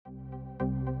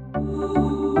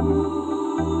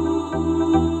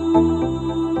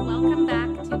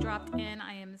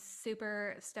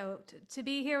super stoked to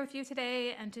be here with you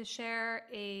today and to share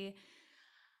a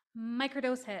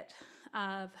microdose hit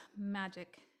of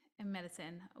magic and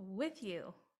medicine with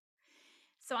you.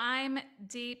 So I'm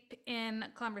deep in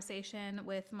conversation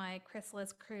with my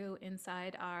Chrysalis crew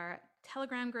inside our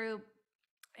Telegram group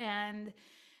and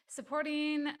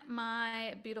supporting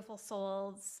my beautiful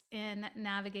souls in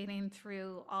navigating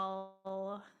through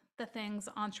all the things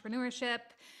entrepreneurship,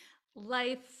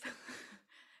 life,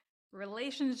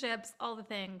 relationships, all the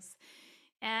things.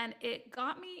 And it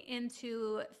got me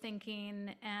into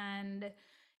thinking and,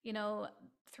 you know,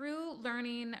 through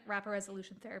learning rapid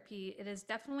resolution therapy, it is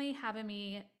definitely having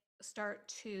me start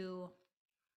to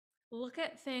look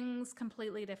at things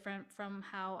completely different from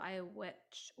how I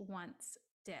once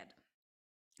did.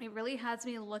 It really has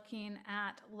me looking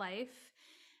at life,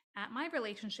 at my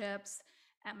relationships,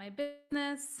 at my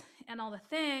business, and all the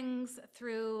things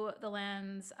through the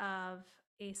lens of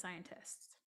a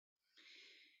scientist.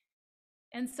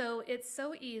 And so it's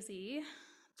so easy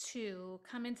to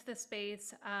come into the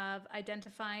space of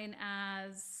identifying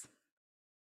as,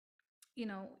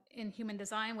 in human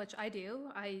design, which I do.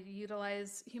 I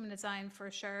utilize human design for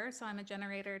sure. So I'm a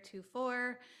generator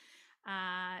 2-4,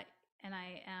 and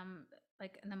I am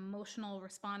like an emotional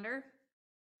responder.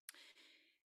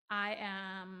 I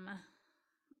am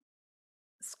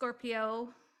Scorpio,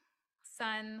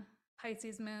 Sun,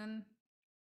 Pisces moon,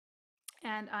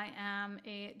 and I am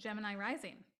a Gemini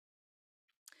rising.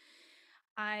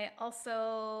 I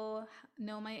also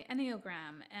know my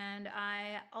Enneagram, and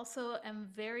I also am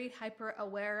very hyper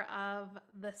aware of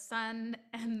the sun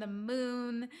and the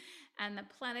moon and the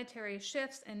planetary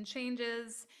shifts and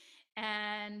changes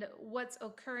and what's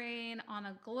occurring on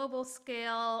a global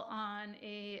scale, on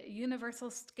a universal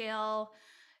scale,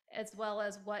 as well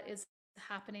as what is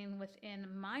happening within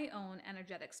my own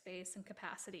energetic space and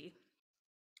capacity.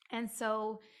 And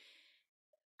so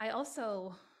I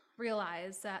also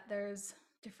realize that there's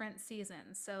different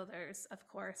seasons. So there's, of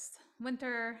course,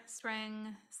 winter,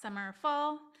 spring, summer,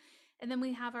 fall, and then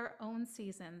we have our own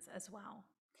seasons as well.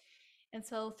 And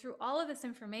so through all of this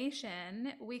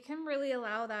information, we can really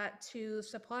allow that to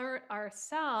support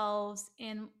ourselves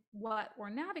in what we're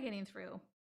navigating through.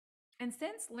 And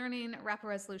since learning rapid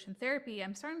resolution therapy,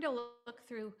 I'm starting to look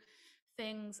through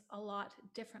things a lot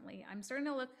differently. I'm starting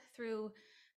to look through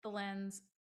the lens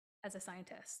as a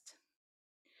scientist.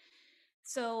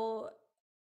 So,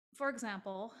 for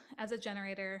example, as a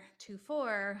generator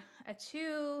 2-4, a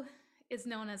 2 is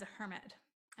known as a hermit,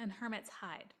 and hermits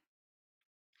hide.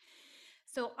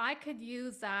 So I could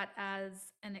use that as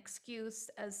an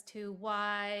excuse as to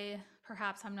why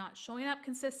perhaps I'm not showing up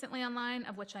consistently online,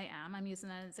 of which I am. I'm using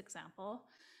that as an example.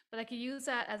 But I could use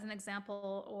that as an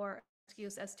example or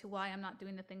excuse as to why I'm not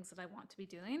doing the things that I want to be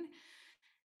doing.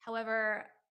 However,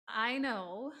 I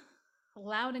know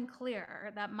loud and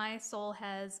clear that my soul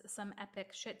has some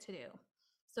epic shit to do.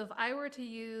 So if I were to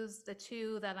use the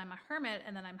 2 that I'm a hermit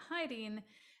and that I'm hiding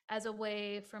as a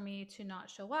way for me to not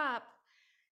show up,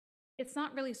 it's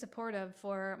not really supportive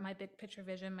for my big picture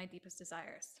vision, my deepest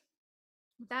desires.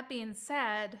 That being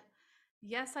said,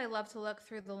 yes, I love to look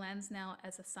through the lens now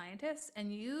as a scientist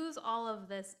and use all of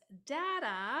this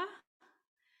data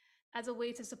as a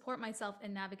way to support myself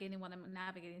in navigating what I'm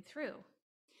navigating through.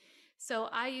 So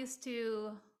I used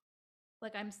to,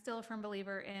 I'm still a firm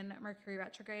believer in Mercury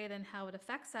retrograde and how it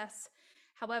affects us.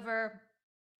 However,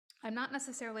 I'm not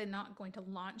necessarily not going to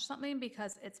launch something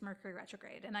because it's Mercury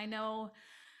retrograde. And I know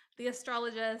the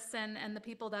astrologists and the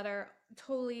people that are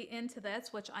totally into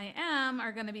this, which I am,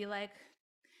 are going to be like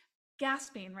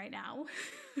gasping right now.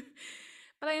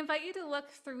 But I invite you to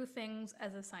look through things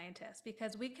as a scientist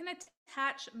because we can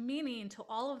attach meaning to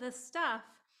all of this stuff.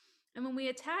 And when we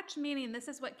attach meaning, this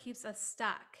is what keeps us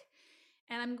stuck.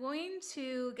 And I'm going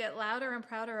to get louder and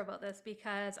prouder about this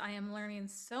because I am learning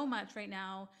so much right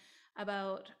now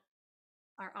about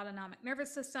our autonomic nervous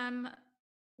system,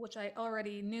 which I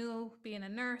already knew being a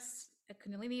nurse, a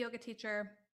Kundalini yoga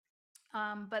teacher.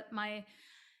 But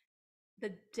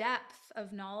the depth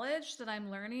of knowledge that I'm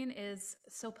learning is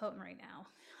so potent right now.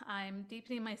 I'm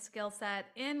deepening my skill set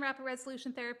in rapid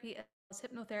resolution therapy as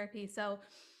hypnotherapy. So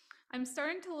I'm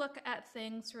starting to look at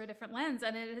things through a different lens,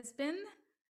 and it has been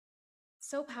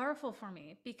so powerful for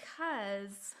me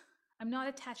because I'm not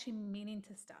attaching meaning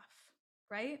to stuff,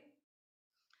 right?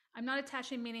 I'm not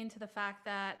attaching meaning to the fact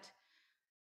that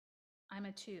I'm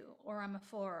a 2, or I'm a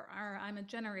 4, or I'm a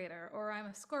generator, or I'm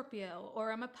a Scorpio,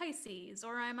 or I'm a Pisces,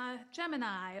 or I'm a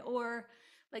Gemini, or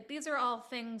like these are all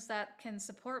things that can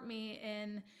support me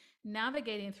in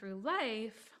navigating through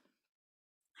life.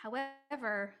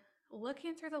 However,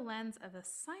 looking through the lens of a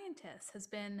scientist has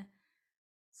been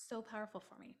so powerful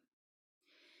for me.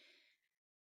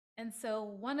 And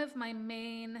so one of my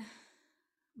main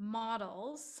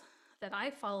models that I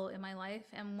follow in my life,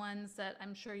 and ones that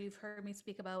I'm sure you've heard me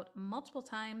speak about multiple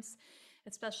times,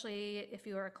 especially if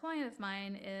you are a client of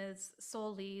mine, is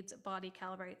Soul Leads, Body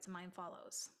Calibrates, Mind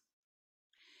Follows.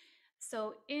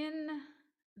 So in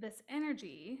this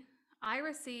energy, I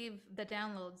receive the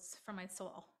downloads from my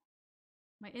soul.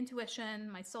 My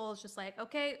intuition, my soul is just like,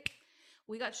 okay,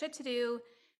 we got shit to do.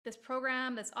 This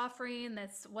program, this offering,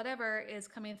 this whatever is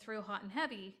coming through hot and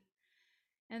heavy.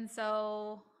 And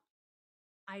so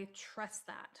I trust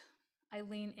that. I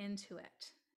lean into it.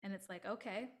 And it's like,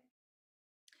 okay.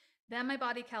 Then my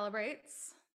body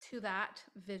calibrates to that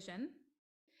vision.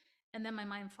 And then my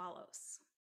mind follows.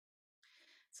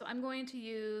 So I'm going to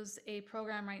use a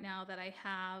program right now that I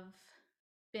have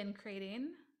been creating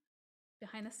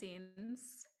behind the scenes.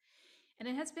 And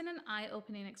it has been an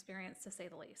eye-opening experience, to say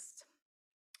the least.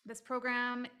 This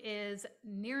program is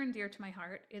near and dear to my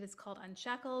heart. It is called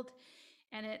Unshackled,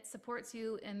 and it supports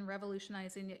you in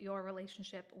revolutionizing your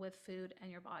relationship with food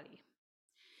and your body.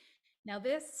 Now,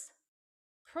 this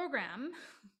program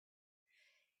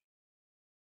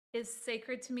is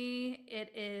sacred to me.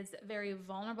 It is very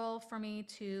vulnerable for me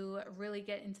to really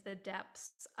get into the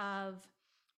depths of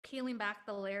peeling back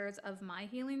the layers of my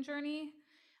healing journey.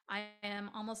 I am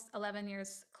almost 11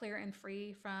 years clear and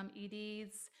free from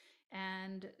EDs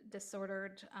and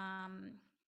disordered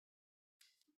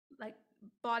like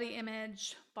body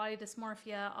image, body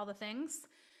dysmorphia, all the things.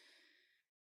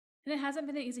 And it hasn't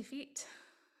been an easy feat.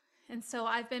 And so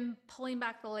I've been pulling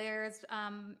back the layers,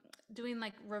 doing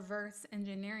like reverse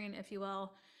engineering, if you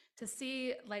will, to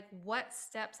see like what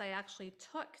steps I actually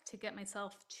took to get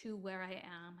myself to where I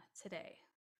am today,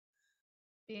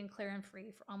 being clear and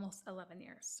free for almost 11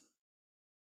 years.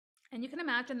 And you can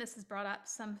imagine this has brought up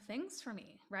some things for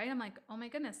me, right? I'm like, oh my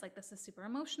goodness, like this is super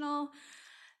emotional.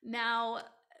 Now,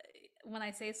 when I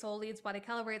say soul leads, body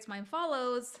calibrates, mind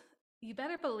follows, you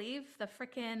better believe the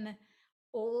freaking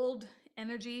old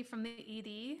energy from the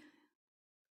ED,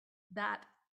 that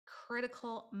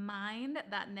critical mind,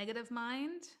 that negative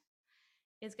mind,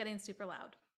 is getting super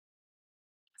loud.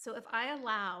 So if I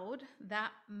allowed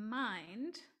that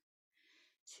mind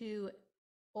to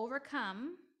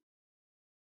overcome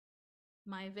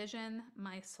my vision,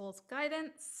 my soul's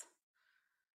guidance,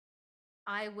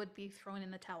 I would be thrown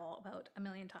in the towel about a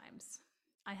million times.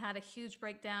 I had a huge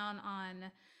breakdown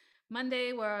on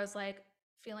Monday where I was like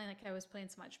feeling like I was putting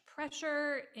so much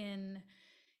pressure in,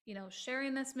 you know,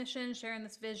 sharing this mission, sharing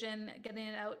this vision, getting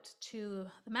it out to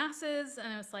the masses.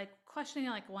 And I was like questioning,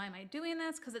 like, why am I doing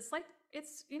this? Because it's like,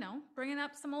 it's, you know, bringing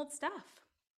up some old stuff.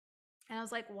 And I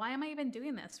was like, why am I even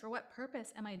doing this? For what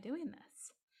purpose am I doing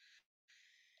this?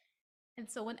 And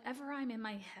so whenever I'm in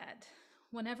my head,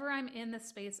 whenever I'm in the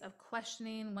space of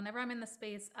questioning, whenever I'm in the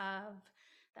space of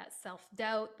that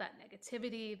self-doubt, that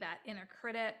negativity, that inner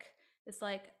critic, it's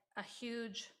like a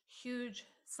huge, huge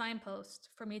signpost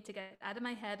for me to get out of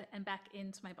my head and back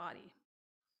into my body.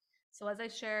 So as I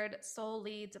shared, soul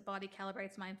leads, body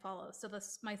calibrates, mind follows. So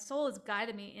my soul has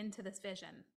guided me into this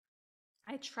vision.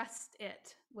 I trust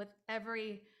it with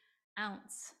every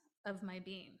ounce of my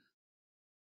being.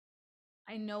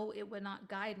 I know it would not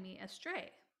guide me astray.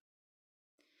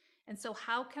 And so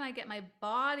how can I get my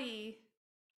body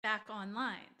back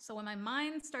online? So when my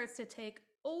mind starts to take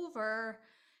over,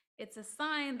 it's a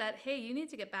sign that, hey, you need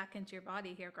to get back into your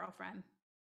body here, girlfriend.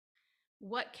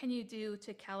 What can you do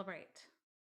to calibrate?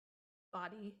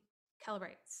 Body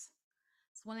calibrates.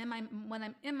 So when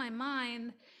I'm in my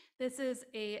mind, this is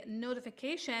a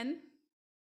notification,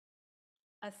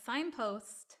 a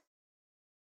signpost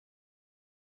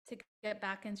to get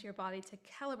back into your body, to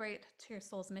calibrate to your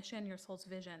soul's mission, your soul's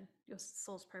vision, your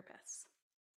soul's purpose.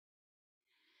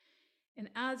 And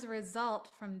as a result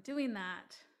from doing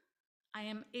that, I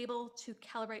am able to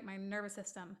calibrate my nervous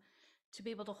system to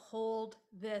be able to hold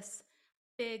this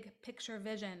big picture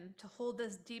vision, to hold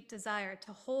this deep desire,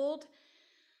 to hold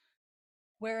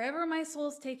wherever my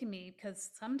soul's taking me. Because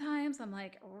sometimes I'm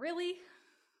like, really?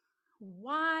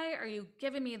 Why are you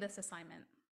giving me this assignment?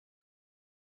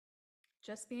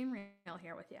 Just being real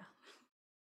here with you.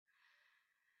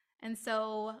 And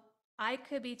so I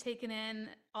could be taking in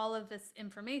all of this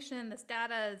information, this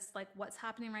data is like what's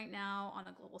happening right now on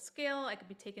a global scale. I could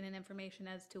be taking in information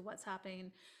as to what's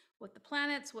happening with the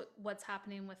planets, what's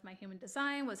happening with my human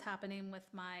design, what's happening with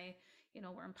my, you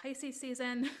know, we're in Pisces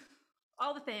season,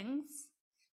 all the things,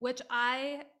 which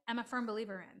I am a firm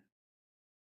believer in.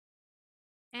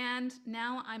 And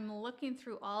now I'm looking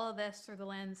through all of this through the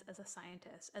lens as a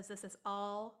scientist, as this is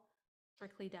all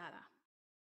strictly data.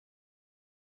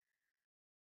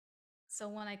 So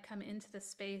when I come into the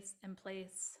space and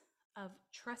place of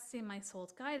trusting my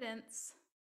soul's guidance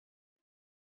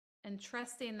and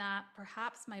trusting that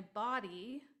perhaps my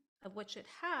body, of which it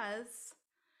has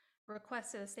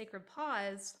requested a sacred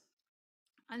pause.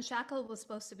 Unshackled was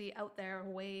supposed to be out there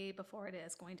way before it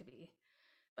is going to be.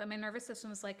 But my nervous system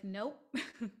was like, nope,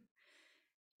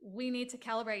 we need to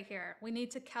calibrate here. We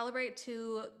need to calibrate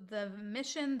to the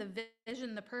mission, the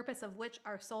vision, the purpose of which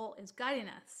our soul is guiding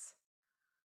us.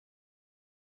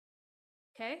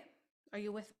 Okay? Are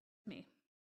you with me?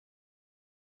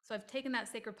 So I've taken that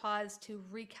sacred pause to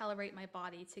recalibrate my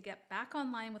body, to get back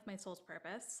online with my soul's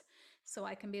purpose, so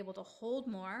I can be able to hold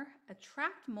more,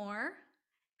 attract more,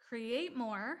 create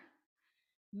more,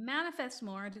 manifest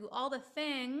more, do all the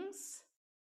things,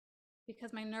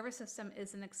 because my nervous system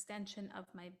is an extension of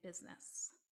my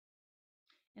business.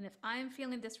 And if I'm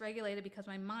feeling dysregulated because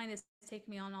my mind is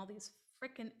taking me on all these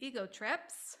freaking ego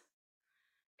trips,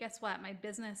 guess what? My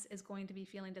business is going to be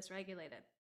feeling dysregulated.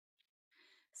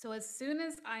 So as soon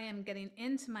as I am getting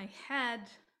into my head,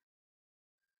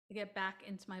 I get back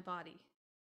into my body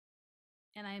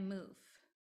and I move.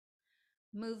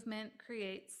 Movement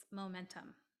creates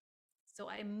momentum. So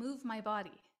I move my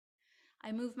body.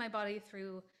 I move my body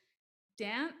through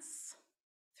dance,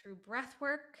 through breath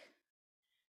work,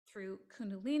 through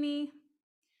Kundalini.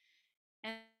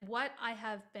 And what I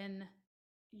have been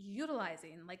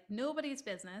utilizing like nobody's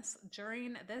business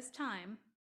during this time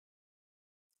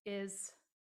is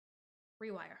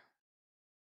Rewire.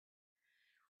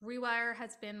 Rewire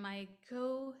has been my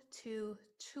go-to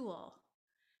tool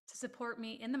to support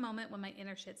me in the moment when my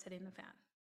inner shit's hitting the fan.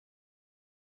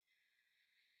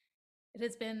 It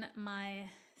has been my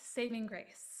saving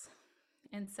grace.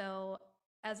 And so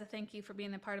as a thank you for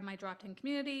being a part of my Dropped In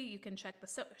community, you can check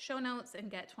the show notes and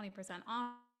get 20%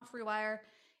 off Rewire.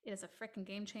 It is a freaking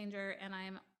game changer, and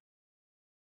I'm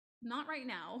not right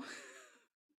now,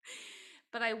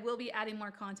 but I will be adding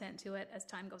more content to it as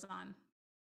time goes on,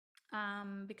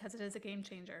 because it is a game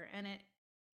changer, and it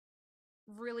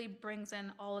really brings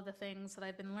in all of the things that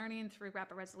I've been learning through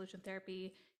rapid resolution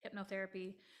therapy,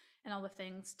 hypnotherapy, and all the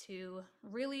things to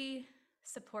really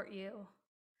support you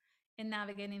in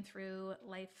navigating through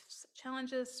life's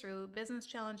challenges, through business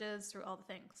challenges, through all the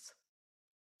things.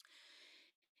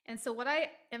 And so what I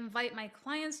invite my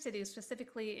clients to do,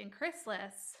 specifically in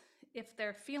Chrysalis, if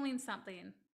they're feeling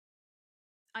something,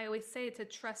 I always say to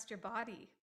trust your body.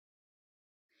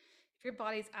 If your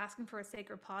body's asking for a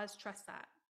sacred pause, trust that.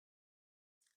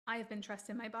 I have been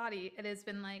trusting my body. It has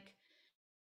been like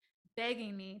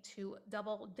begging me to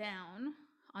double down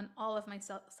on all of my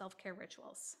self-care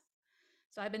rituals.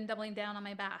 So I've been doubling down on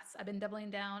my baths. I've been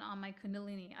doubling down on my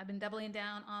Kundalini. I've been doubling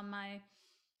down on my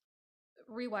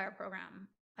Rewire program.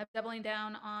 I'm doubling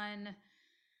down on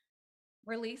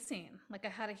releasing. Like I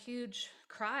had a huge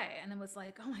cry and it was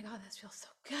like, oh my God, this feels so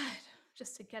good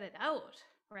just to get it out,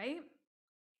 right?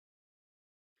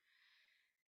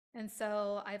 And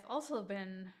so I've also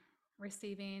been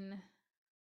receiving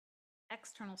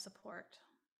external support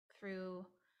through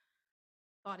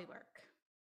body work.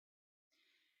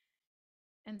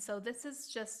 And so this has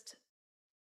just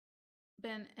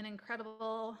been an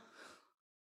incredible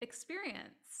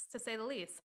experience, to say the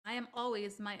least. I am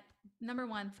always my number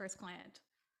one first client.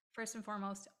 First and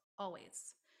foremost,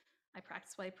 always. I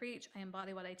practice what I preach. I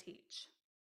embody what I teach.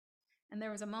 And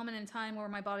there was a moment in time where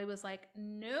my body was like,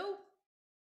 no.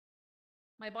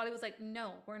 My body was like,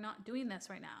 no, we're not doing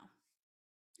this right now.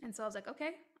 And so I was like,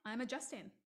 okay, I'm adjusting.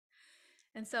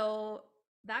 And so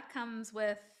that comes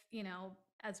with,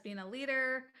 as being a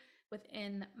leader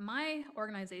within my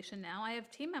organization now, I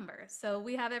have team members. So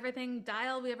we have everything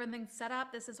dialed, we have everything set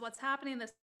up. This is what's happening. I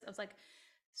was like,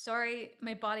 sorry,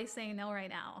 my body's saying no right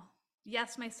now.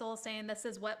 Yes, my soul's saying this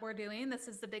is what we're doing. This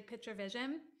is the big picture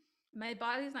vision. My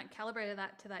body's not calibrated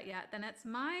to that yet. Then it's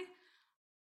my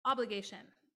obligation.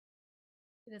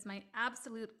 It is my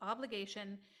absolute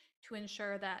obligation to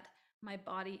ensure that my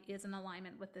body is in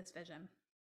alignment with this vision.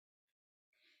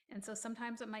 And so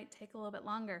sometimes it might take a little bit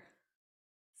longer.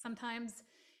 Sometimes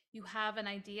you have an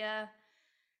idea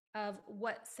of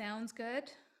what sounds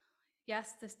good.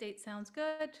 Yes, this date sounds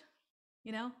good,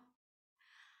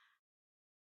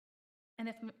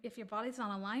 And if your body's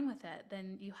not aligned with it,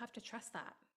 then you have to trust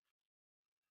that.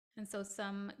 And so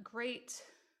some great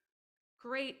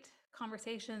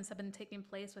conversations have been taking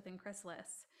place within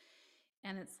Chrysalis.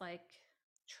 And it's like,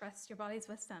 trust your body's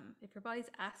wisdom. If your body's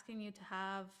asking you to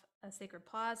have a sacred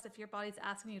pause, if your body's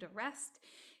asking you to rest,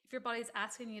 if your body's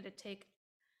asking you to take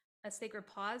a sacred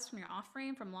pause from your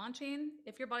offering, from launching,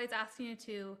 if your body's asking you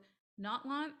to not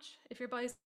launch, if your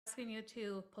body's asking you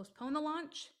to postpone the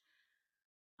launch,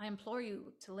 I implore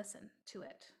you to listen to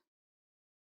it.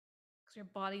 because your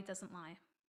body doesn't lie.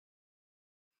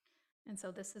 And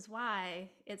so this is why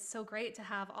it's so great to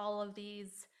have all of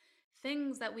these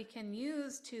things that we can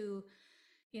use to,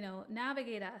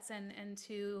 navigate us and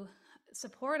to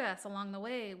support us along the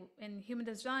way in human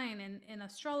design, in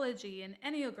astrology, in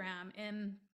Enneagram,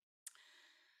 in,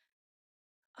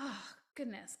 oh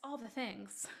goodness, all the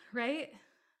things, right?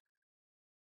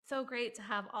 So great to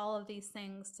have all of these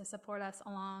things to support us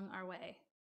along our way.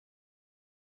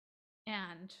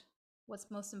 And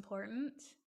what's most important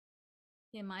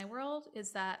in my world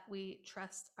is that we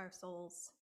trust our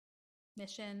soul's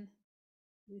mission,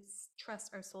 we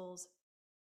trust our soul's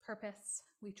purpose,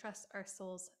 we trust our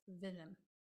soul's vision.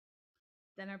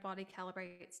 Then our body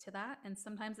calibrates to that, and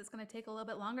sometimes it's going to take a little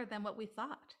bit longer than what we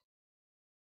thought.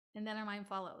 And then our mind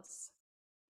follows.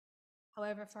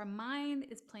 However, if our mind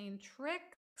is playing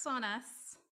tricks on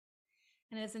us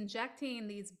and is injecting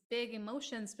these big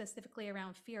emotions, specifically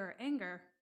around fear or anger,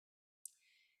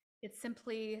 it's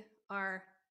simply our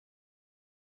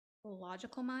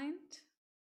logical mind,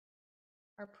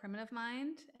 our primitive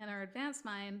mind, and our advanced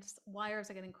mind's wires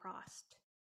are getting crossed.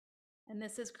 And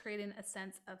this is creating a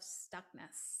sense of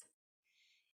stuckness.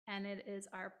 And it is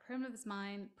our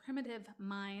primitive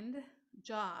mind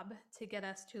job to get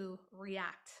us to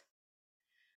react.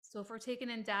 So if we're taking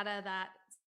in data that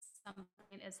something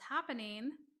is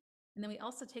happening, and then we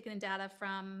also take in data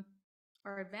from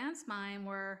our advanced mind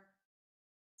where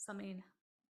something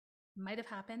might have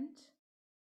happened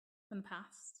in the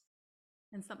past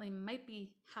and something might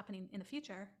be happening in the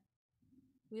future,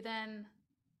 we then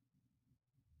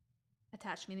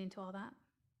attach meaning to all that.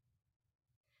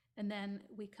 And then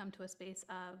we come to a space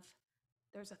of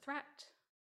there's a threat.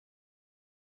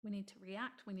 We need to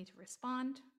react. We need to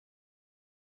respond,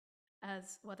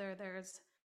 as whether there's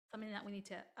something that we need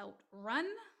to outrun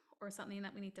or something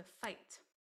that we need to fight.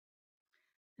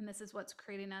 And this is what's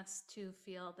creating us to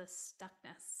feel this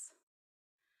stuckness.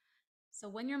 So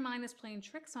when your mind is playing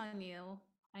tricks on you,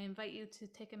 I invite you to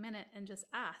take a minute and just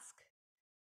ask,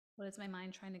 what is my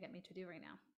mind trying to get me to do right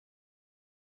now?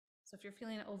 So if you're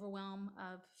feeling an overwhelm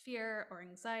of fear or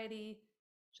anxiety,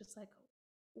 just like,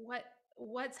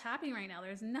 what's happening right now?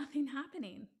 There's nothing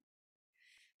happening.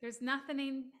 There's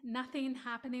nothing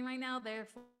happening right now,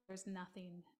 therefore there's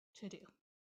nothing to do.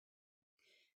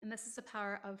 And this is the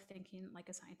power of thinking like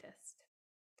a scientist.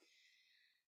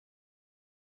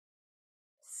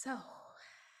 So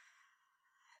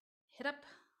hit up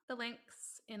the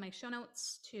links in my show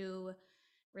notes to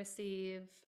receive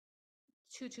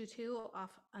 222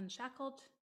 off Unshackled.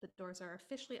 The doors are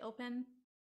officially open,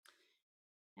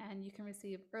 and you can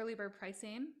receive early bird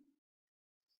pricing.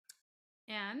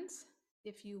 And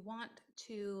if you want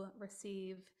to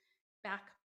receive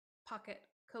back pocket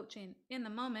coaching in the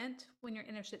moment when your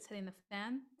inner shit's hitting the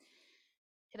fan,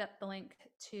 hit up the link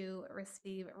to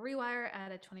receive Rewire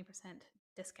at a 20%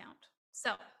 discount.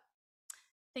 So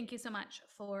thank you so much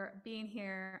for being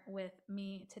here with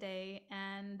me today.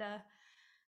 And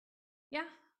yeah,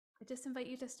 I just invite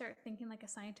you to start thinking like a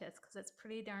scientist, because it's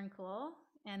pretty darn cool,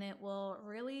 and it will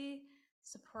really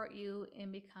support you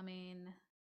in becoming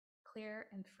clear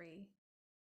and free,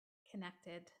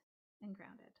 connected and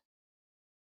grounded.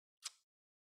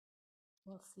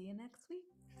 We'll see you next week.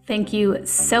 Thank you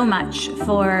so much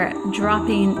for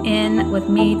dropping in with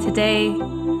me today.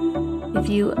 If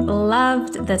you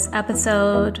loved this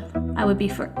episode, I would be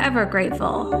forever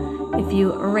grateful if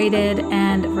you rated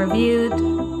and reviewed.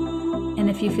 And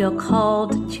if you feel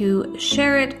called to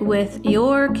share it with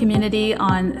your community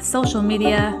on social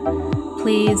media,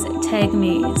 please tag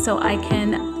me so I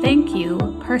can thank you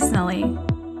personally.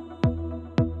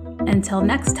 Until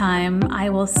next time, I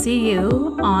will see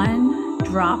you on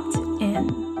Dropped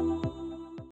In.